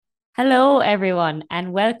Hello, everyone,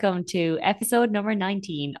 and welcome to episode number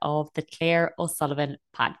 19 of the Claire O'Sullivan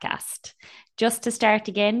podcast. Just to start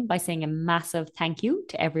again by saying a massive thank you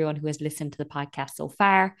to everyone who has listened to the podcast so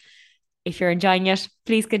far. If you're enjoying it,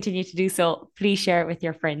 please continue to do so. Please share it with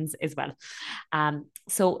your friends as well.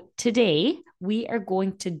 So, today we are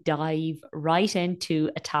going to dive right into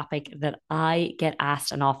a topic that I get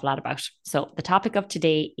asked an awful lot about. So, the topic of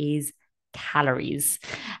today is calories.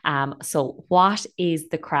 So, what is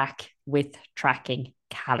the crack with tracking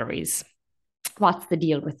calories? What's the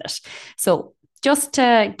deal with it? So, just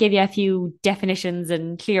to give you a few definitions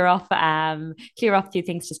and clear up a few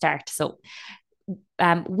things to start. So,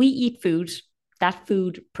 we eat food. That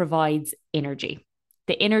food provides energy.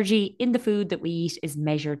 The energy in the food that we eat is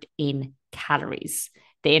measured in calories.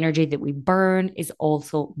 The energy that we burn is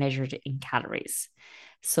also measured in calories.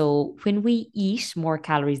 So when we eat more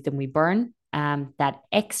calories than we burn, that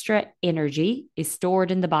extra energy is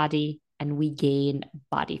stored in the body and we gain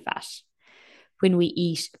body fat. When we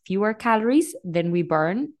eat fewer calories than we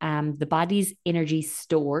burn, the body's energy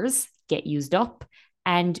stores get used up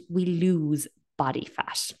and we lose body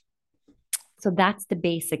fat. So that's the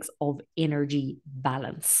basics of energy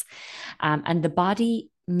balance. And the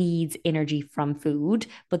body needs energy from food,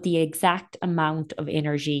 but the exact amount of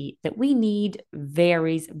energy that we need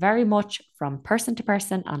varies very much from person to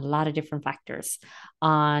person on a lot of different factors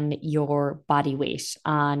on your body weight,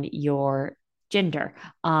 on your gender,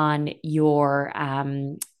 on your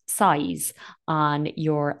size, on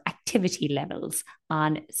your activity levels,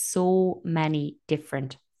 on so many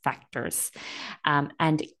different factors.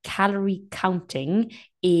 And calorie counting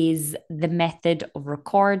is the method of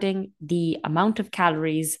recording the amount of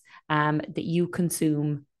calories that you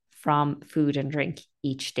consume from food and drink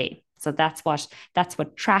each day. So that's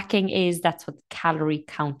what tracking is. That's what calorie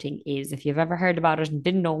counting is. If you've ever heard about it and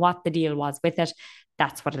didn't know what the deal was with it,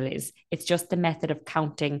 that's what it is. It's just the method of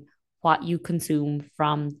counting what you consume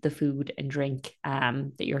from the food and drink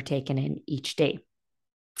that you're taking in each day.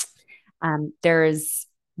 There's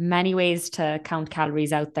many ways to count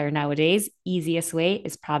calories out there nowadays. Easiest way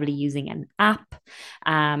is probably using an app.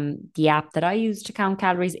 The app that I use to count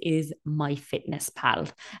calories is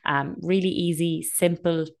MyFitnessPal. Really easy,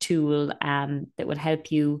 simple tool that will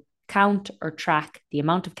help you count or track the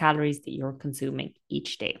amount of calories that you're consuming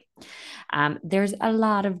each day. There's a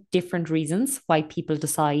lot of different reasons why people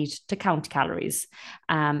decide to count calories.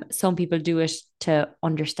 Some people do it to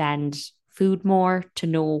understand food more, to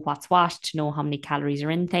know what's what, to know how many calories are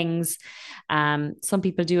in things. Some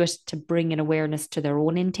people do it to bring an awareness to their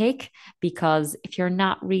own intake, because if you're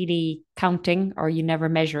not really counting or you never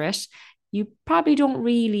measure it, you probably don't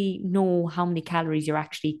really know how many calories you're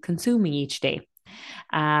actually consuming each day.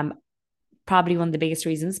 Um, Probably one of the biggest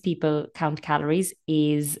reasons people count calories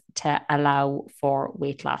is to allow for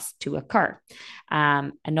weight loss to occur.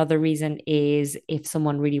 Another reason is if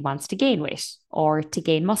someone really wants to gain weight or to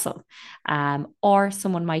gain muscle, or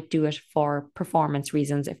someone might do it for performance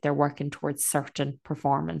reasons if they're working towards certain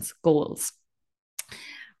performance goals.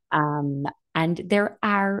 Um, and there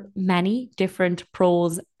are many different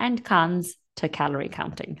pros and cons to calorie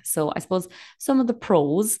counting. So I suppose some of the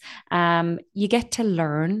pros, you get to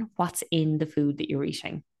learn what's in the food that you're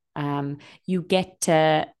eating. You get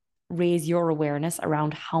to raise your awareness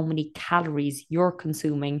around how many calories you're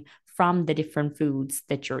consuming from the different foods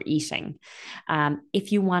that you're eating.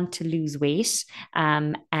 If you want to lose weight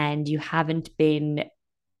and you haven't been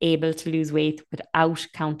able to lose weight without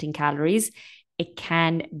counting calories, it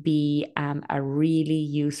can be a really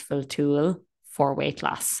useful tool for weight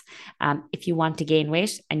loss. If you want to gain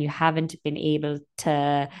weight and you haven't been able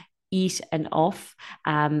to eat enough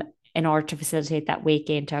in order to facilitate that weight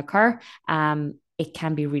gain to occur, it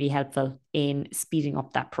can be really helpful in speeding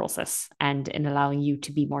up that process and in allowing you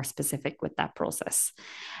to be more specific with that process.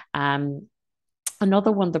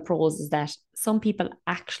 Another one of the pros is that some people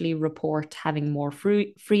actually report having more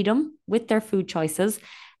freedom with their food choices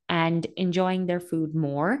and enjoying their food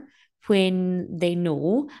more when they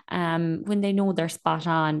know they're spot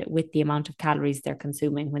on with the amount of calories they're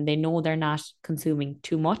consuming, when they know they're not consuming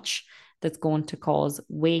too much that's going to cause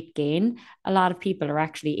weight gain. A lot of people are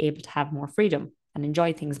actually able to have more freedom and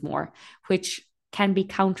enjoy things more, which can be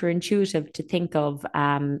counterintuitive to think of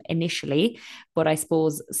initially. But I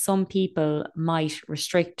suppose some people might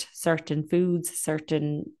restrict certain foods,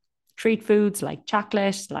 certain treat foods like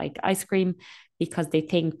chocolate, like ice cream, because they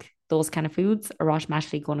think those kind of foods are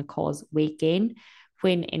automatically going to cause weight gain,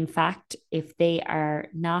 when in fact, if they are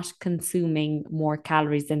not consuming more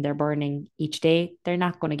calories than they're burning each day, they're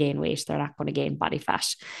not going to gain weight, they're not going to gain body fat.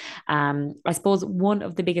 I suppose one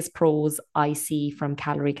of the biggest pros I see from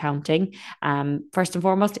calorie counting, first and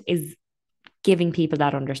foremost, is giving people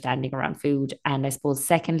that understanding around food. And I suppose,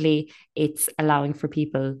 secondly, it's allowing for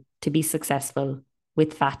people to be successful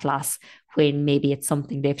with fat loss when maybe it's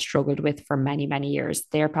something they've struggled with for many, many years.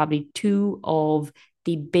 They're probably two of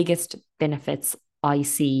the biggest benefits I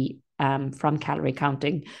see from calorie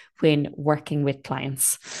counting when working with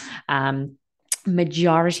clients.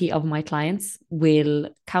 Majority of my clients will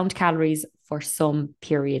count calories for some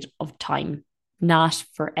period of time, not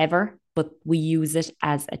forever, but we use it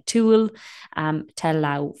as a tool to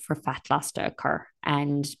allow for fat loss to occur.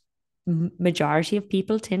 And majority of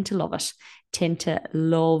people tend to love it, tend to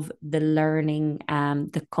love the learning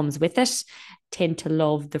that comes with it, tend to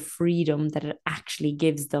love the freedom that it actually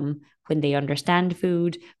gives them when they understand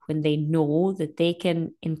food, when they know that they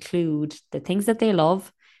can include the things that they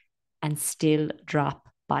love and still drop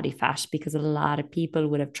body fat, because a lot of people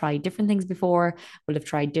would have tried different things before, will have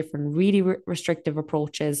tried different really restrictive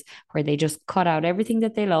approaches where they just cut out everything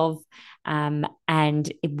that they love,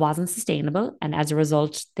 and it wasn't sustainable. And as a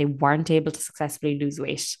result, they weren't able to successfully lose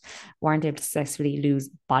weight, weren't able to successfully lose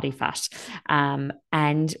body fat.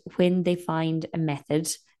 And when they find a method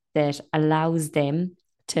that allows them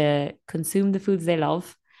to consume the foods they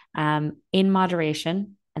love in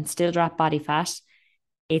moderation and still drop body fat,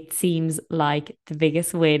 it seems like the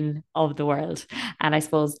biggest win of the world. And I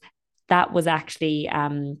suppose that was actually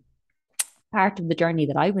part of the journey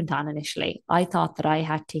that I went on initially. I thought that I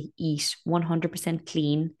had to eat 100%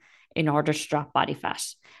 clean in order to drop body fat.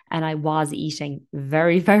 And I was eating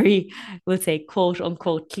very, very, we'll say, quote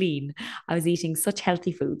unquote, clean. I was eating such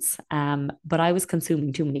healthy foods, but I was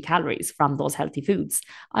consuming too many calories from those healthy foods.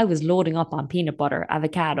 I was loading up on peanut butter,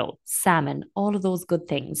 avocado, salmon, all of those good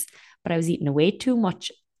things, but I was eating way too much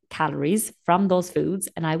calories from those foods,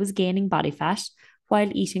 and I was gaining body fat while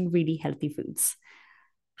eating really healthy foods.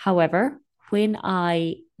 However, when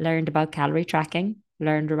I learned about calorie tracking,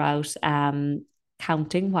 learned about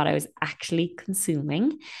counting what I was actually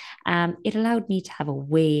consuming, it allowed me to have a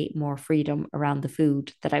way more freedom around the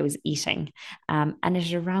food that I was eating. And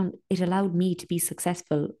it allowed me to be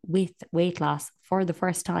successful with weight loss for the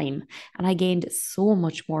first time. And I gained so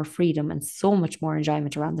much more freedom and so much more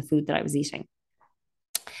enjoyment around the food that I was eating.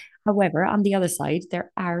 However, on the other side,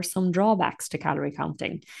 there are some drawbacks to calorie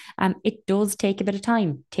counting. It does take a bit of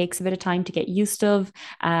time, takes a bit of time to get used to.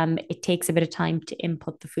 It takes a bit of time to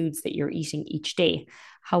input the foods that you're eating each day.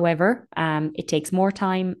 However, it takes more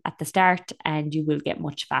time at the start and you will get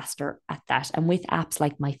much faster at that. And with apps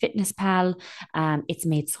like MyFitnessPal, it's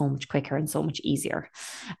made so much quicker and so much easier.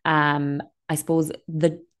 I suppose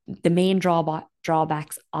the main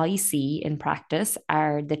drawbacks I see in practice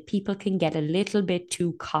are that people can get a little bit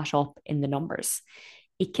too caught up in the numbers.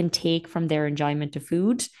 It can take from their enjoyment of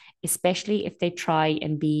food, especially if they try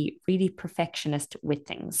and be really perfectionist with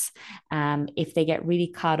things. If they get really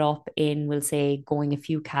caught up in, we'll say, going a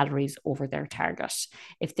few calories over their target,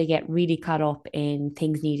 if they get really caught up in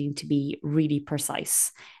things needing to be really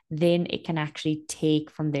precise, then it can actually take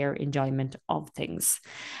from their enjoyment of things.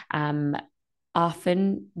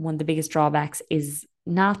 Often one of the biggest drawbacks is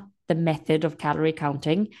not the method of calorie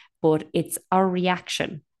counting, but it's our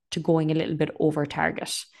reaction to going a little bit over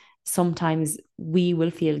target. Sometimes we will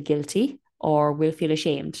feel guilty or we'll feel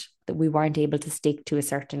ashamed that we weren't able to stick to a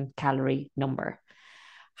certain calorie number.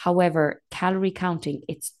 However, calorie counting,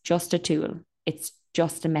 it's just a tool. It's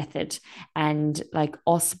just a method. And like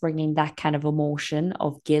us bringing that kind of emotion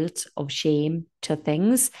of guilt, of shame to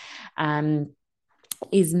things,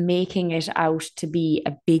 is making it out to be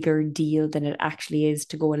a bigger deal than it actually is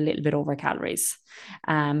to go a little bit over calories.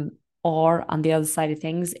 Or on the other side of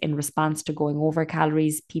things, in response to going over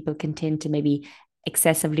calories, people can tend to maybe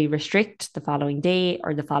excessively restrict the following day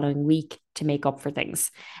or the following week to make up for things.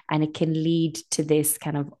 And it can lead to this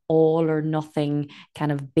kind of all or nothing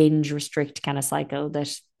kind of binge restrict kind of cycle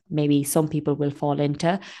that maybe some people will fall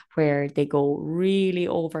into, where they go really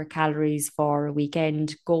over calories for a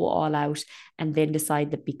weekend, go all out, and then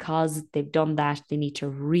decide that because they've done that, they need to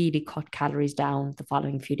really cut calories down the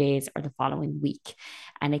following few days or the following week.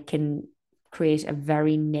 And it can create a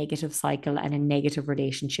very negative cycle and a negative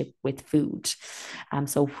relationship with food.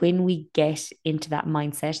 So when we get into that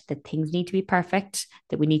mindset that things need to be perfect,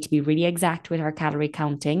 that we need to be really exact with our calorie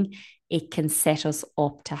counting, it can set us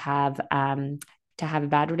up to have a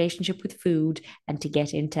bad relationship with food and to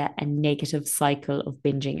get into a negative cycle of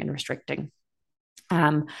binging and restricting.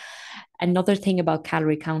 Another thing about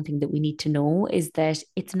calorie counting that we need to know is that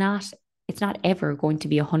it's not it's not ever going to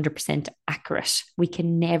be 100% accurate. We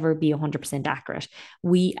can never be 100% accurate.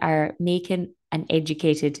 We are making an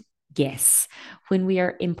educated guess. When we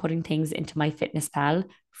are inputting things into MyFitnessPal,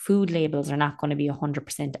 food labels are not going to be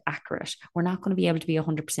 100% accurate. We're not going to be able to be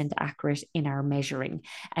 100% accurate in our measuring.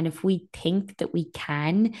 And if we think that we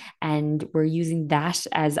can, and we're using that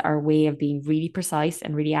as our way of being really precise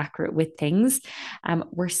and really accurate with things,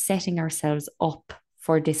 we're setting ourselves up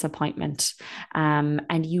for disappointment.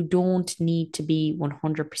 And you don't need to be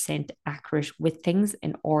 100% accurate with things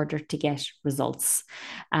in order to get results.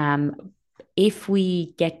 If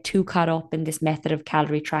we get too caught up in this method of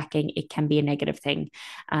calorie tracking, it can be a negative thing.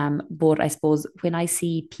 But I suppose when I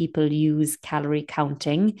see people use calorie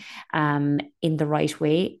counting in the right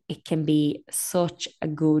way, it can be such a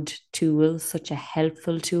good tool, such a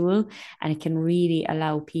helpful tool, and it can really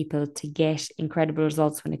allow people to get incredible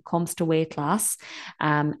results when it comes to weight loss,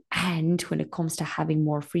 and when it comes to having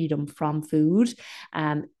more freedom from food.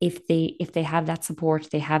 If they have that support,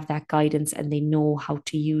 they have that guidance, and they know how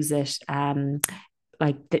to use it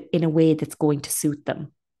in a way that's going to suit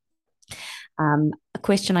them. A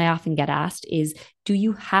question I often get asked is, do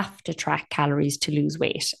you have to track calories to lose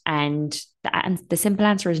weight? And the simple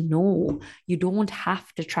answer is no, you don't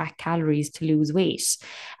have to track calories to lose weight.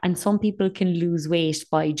 And some people can lose weight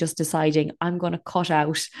by just deciding, I'm going to cut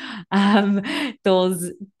out um,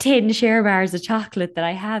 those 10 share bars of chocolate that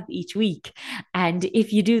I have each week. And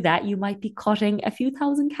if you do that, you might be cutting a few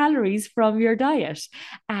thousand calories from your diet.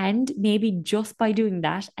 And maybe just by doing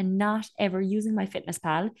that and not ever using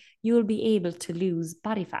MyFitnessPal, you will be able to lose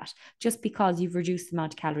body fat just because you've reduced the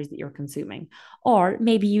amount of calories that you're consuming. Or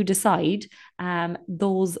maybe you decide,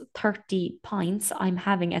 those 30 pints I'm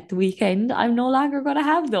having at the weekend, I'm no longer going to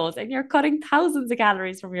have those, and you're cutting thousands of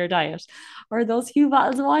calories from your diet. Or those few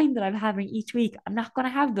bottles of wine that I'm having each week, I'm not going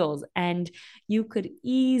to have those. And you could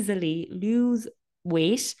easily lose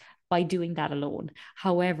weight by doing that alone.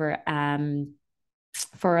 However,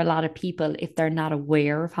 for a lot of people, if they're not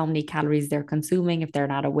aware of how many calories they're consuming, if they're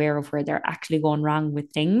not aware of where they're actually going wrong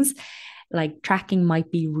with things, like tracking might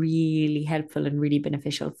be really helpful and really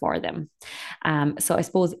beneficial for them. So I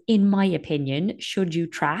suppose, in my opinion, should you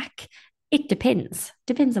track? It depends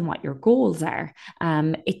on what your goals are.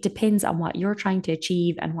 It depends on what you're trying to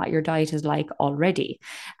achieve and what your diet is like already.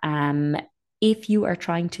 If you are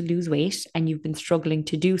trying to lose weight and you've been struggling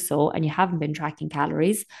to do so and you haven't been tracking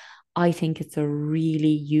calories, I think it's a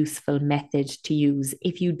really useful method to use.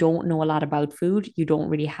 If you don't know a lot about food, you don't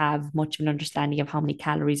really have much of an understanding of how many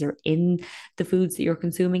calories are in the foods that you're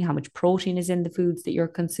consuming, how much protein is in the foods that you're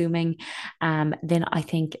consuming, then I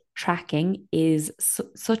think tracking is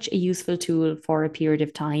such a useful tool for a period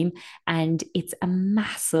of time. And it's a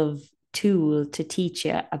massive tool to teach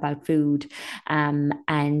you about food.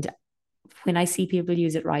 And when I see people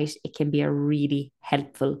use it right, it can be a really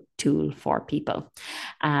helpful tool for people.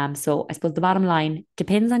 So I suppose the bottom line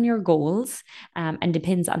depends on your goals, and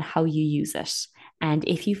depends on how you use it. And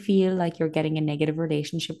if you feel like you're getting a negative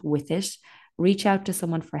relationship with it, reach out to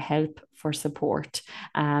someone for help, for support.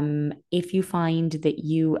 If you find that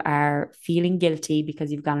you are feeling guilty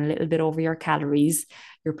because you've gone a little bit over your calories,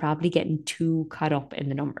 you're probably getting too caught up in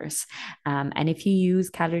the numbers. And if you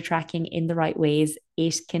use calorie tracking in the right ways,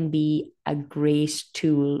 it can be a great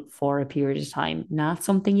tool for a period of time. Not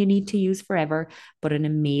something you need to use forever, but an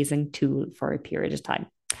amazing tool for a period of time.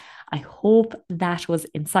 I hope that was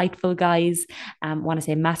insightful, guys. I want to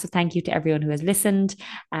say a massive thank you to everyone who has listened.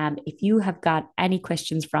 If you have got any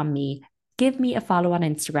questions from me, give me a follow on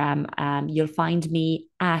Instagram. You'll find me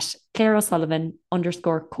at Claire O'Sullivan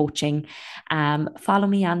 _coaching. Follow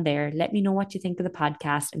me on there. Let me know what you think of the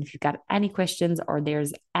podcast. And if you've got any questions or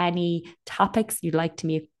there's any topics you'd like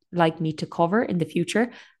me to cover in the future,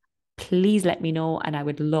 please let me know. And I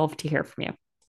would love to hear from you.